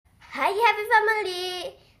Family.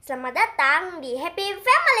 Selamat datang di Happy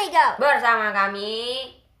Family Go. Bersama kami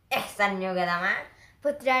Ihsan Yoga Tama,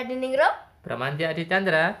 Putra Diningrup, Bramantya Adi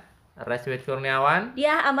Chandra, Reswit Kurniawan,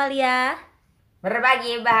 Diah Amalia.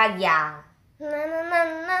 berbagi bahagia.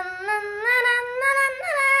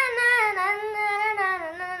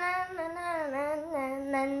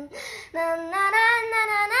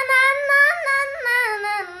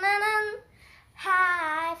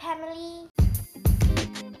 Hai family.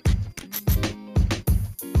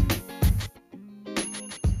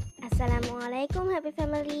 Assalamualaikum Happy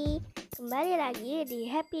Family. Kembali lagi di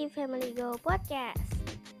Happy Family Go Podcast.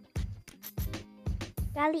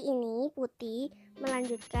 Kali ini Putih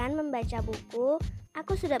melanjutkan membaca buku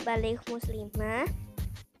Aku Sudah Balik Muslimah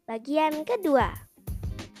bagian kedua.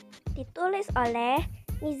 Ditulis oleh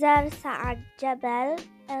Nizar Saad Jabal,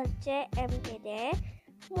 LC MTD,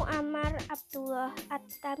 Muammar Abdullah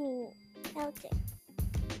At-Tamimi, LC.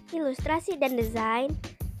 Ilustrasi dan desain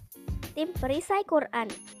tim perisai Quran.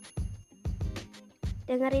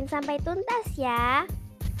 Dengerin sampai tuntas ya.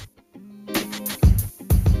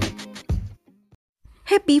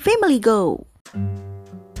 Happy Family Go.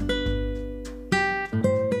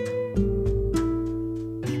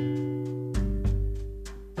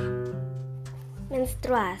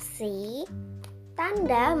 Menstruasi,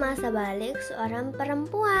 tanda masa balik seorang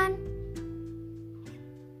perempuan.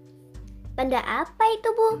 Tanda apa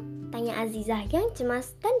itu, Bu? Tanya Azizah yang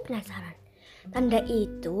cemas dan penasaran. Tanda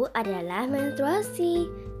itu adalah menstruasi.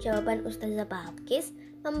 Jawaban Ustazah Balkis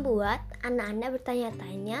membuat anak-anak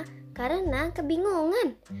bertanya-tanya karena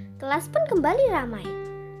kebingungan. Kelas pun kembali ramai.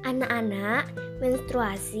 Anak-anak,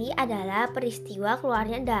 menstruasi adalah peristiwa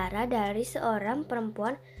keluarnya darah dari seorang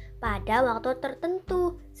perempuan pada waktu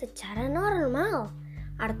tertentu secara normal.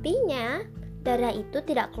 Artinya, darah itu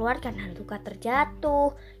tidak keluar karena luka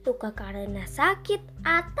terjatuh, luka karena sakit,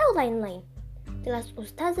 atau lain-lain. Jelas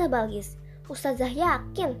Ustazah Balkis. Ustazah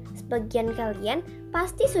yakin sebagian kalian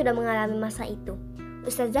pasti sudah mengalami masa itu.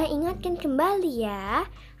 Ustazah ingatkan kembali ya,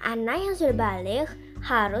 anak yang sudah balik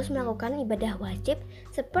harus melakukan ibadah wajib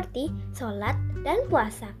seperti sholat dan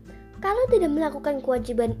puasa. Kalau tidak melakukan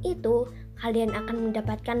kewajiban itu, kalian akan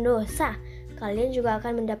mendapatkan dosa. Kalian juga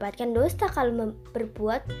akan mendapatkan dosa kalau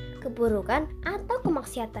berbuat keburukan atau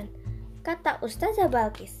kemaksiatan, kata Ustazah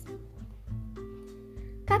Balkis.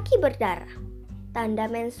 Kaki berdarah. Tanda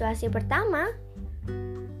menstruasi pertama,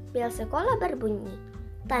 bel sekolah berbunyi.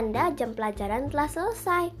 Tanda jam pelajaran telah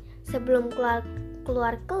selesai. Sebelum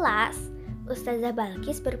keluar kelas, Ustazah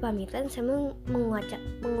Balkis berpamitan sambil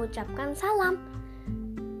mengucapkan salam.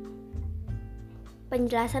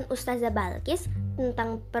 Penjelasan Ustazah Balkis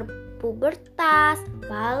tentang pubertas,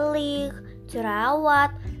 balik,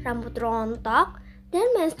 jerawat, rambut rontok, dan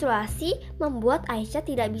menstruasi membuat Aisyah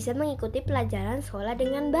tidak bisa mengikuti pelajaran sekolah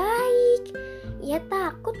dengan baik. Ia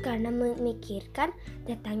takut karena memikirkan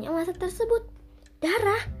datangnya masa tersebut.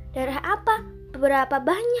 Darah apa? Berapa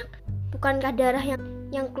banyak? Bukankah darah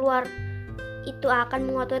yang keluar itu akan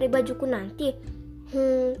mengotori bajuku nanti?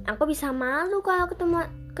 Aku bisa malu kalau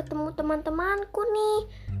ketemu teman-temanku nih,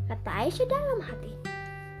 kata Aisyah dalam hati.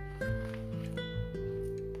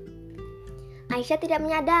 Aisyah tidak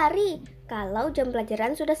menyadari kalau jam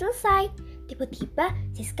pelajaran sudah selesai. Tiba-tiba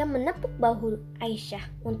Siska menepuk bahu Aisyah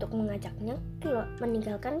untuk mengajaknya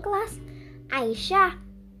meninggalkan kelas. Aisyah,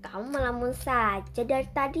 kamu melamun saja dari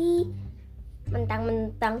tadi.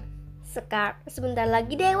 Mentang-mentang sebentar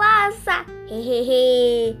lagi dewasa.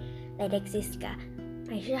 Hehehe, ledek Siska.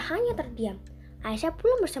 Aisyah hanya terdiam. Aisyah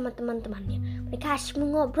pulang bersama teman-temannya. Mereka asyik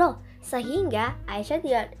mengobrol sehingga Aisyah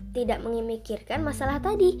tidak memikirkan masalah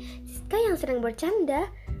tadi. Siska yang sering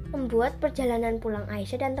bercanda membuat perjalanan pulang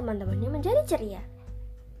Aisyah dan teman-temannya menjadi ceria.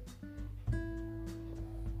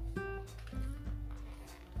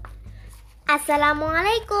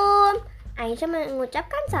 Assalamualaikum. Aisyah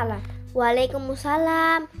mengucapkan salam.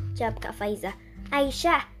 Waalaikumsalam, jawab Kak Faizah.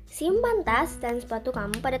 Aisyah, simpan tas dan sepatu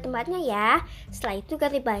kamu pada tempatnya ya. Setelah itu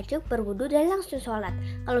ganti baju, berwudu dan langsung sholat.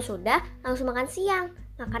 Kalau sudah, langsung makan siang.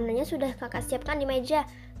 Makanannya sudah kakak siapkan di meja,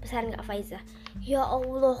 pesan Kak Faizah. Ya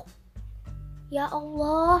Allah,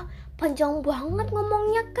 panjang banget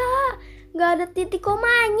ngomongnya Kak. Gak ada titik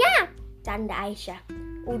komanya, canda Aisyah.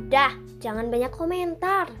 Udah, jangan banyak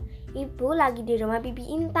komentar. Ibu lagi di rumah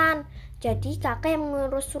Bibi Intan, jadi kakak yang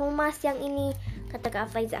mengurus rumah siang ini, kata Kak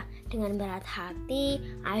Faizah. Dengan berat hati,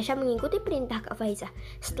 Aisyah mengikuti perintah Kak Faizah.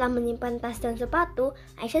 Setelah menyimpan tas dan sepatu,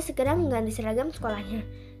 Aisyah segera mengganti seragam sekolahnya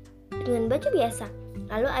dengan baju biasa.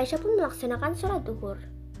 Lalu Aisyah pun melaksanakan sholat zuhur.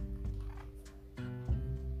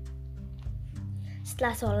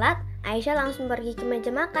 Setelah sholat, Aisyah langsung pergi ke meja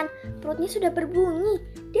makan. Perutnya sudah berbunyi.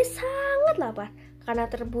 Dia sangat lapar. Karena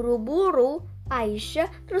terburu-buru, Aisyah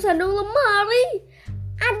tersandung lemari.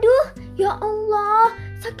 Aduh, ya Allah,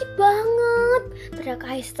 sakit banget, teriak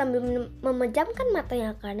Aisyah sambil memejamkan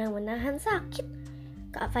matanya karena menahan sakit.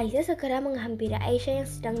 Kak Faiza segera menghampiri Aisyah yang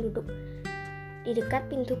sedang duduk di dekat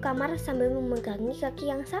pintu kamar sambil memegangi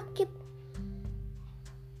kaki yang sakit.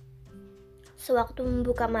 Sewaktu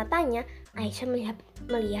membuka matanya, Aisyah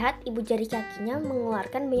melihat ibu jari kakinya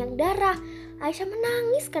mengeluarkan banyak darah. Aisyah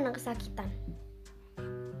menangis karena kesakitan.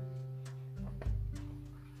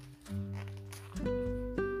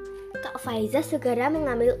 Kak Faiza segera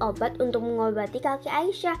mengambil obat untuk mengobati kaki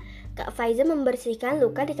Aisyah. Kak Faiza membersihkan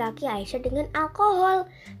luka di kaki Aisyah dengan alkohol.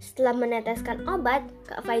 Setelah meneteskan obat,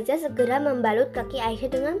 Kak Faiza segera membalut kaki Aisyah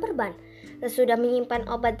dengan perban. Sesudah menyimpan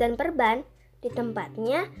obat dan perban di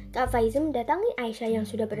tempatnya, Kak Faiza mendatangi Aisyah yang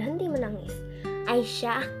sudah berhenti menangis.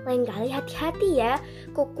 Aisyah, lain kali hati-hati ya.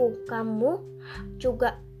 Kuku kamu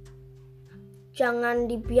juga jangan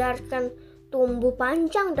dibiarkan tumbuh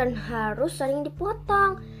panjang dan harus sering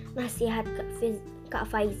dipotong, nasihat Kak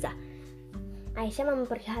Faiza. Aisyah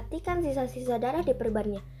memperhatikan sisa-sisa darah di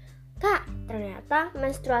perbannya. Kak, ternyata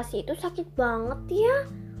menstruasi itu sakit banget ya,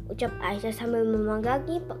 ucap Aisyah sambil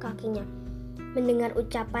memegangi kakinya. Mendengar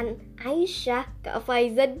ucapan Aisyah, Kak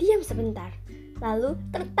Faiza diam sebentar, lalu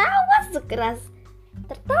tertawa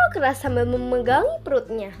keras sambil memegangi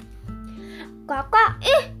perutnya. Kakak,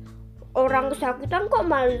 orang kesakitan kok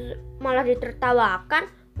malah ditertawakan,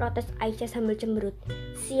 protes Aisyah sambil cemberut.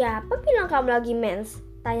 Siapa bilang kamu lagi mens?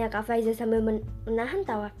 Tanya Kak Faiza sambil menahan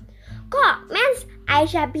tawa. Kok mens?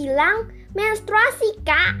 Aisyah bilang menstruasi,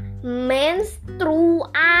 Kak. Menstruasi,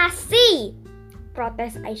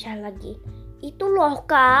 protes Aisyah lagi. Itu loh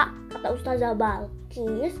Kak, kata Ustazah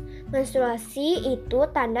Balkis, menstruasi itu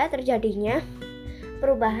tanda terjadinya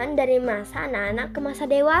perubahan dari masa anak-anak ke masa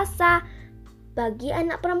dewasa bagi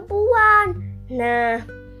anak perempuan. Nah,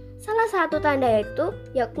 salah satu tanda itu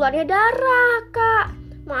ya keluarnya darah, Kak.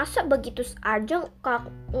 Masa begitu aja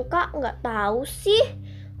Kak nggak tahu sih?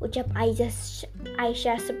 Ucap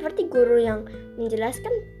Aisyah seperti guru yang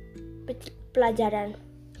menjelaskan pelajaran.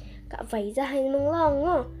 Kak Faiza hanya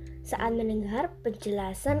melongo saat mendengar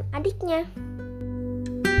penjelasan adiknya.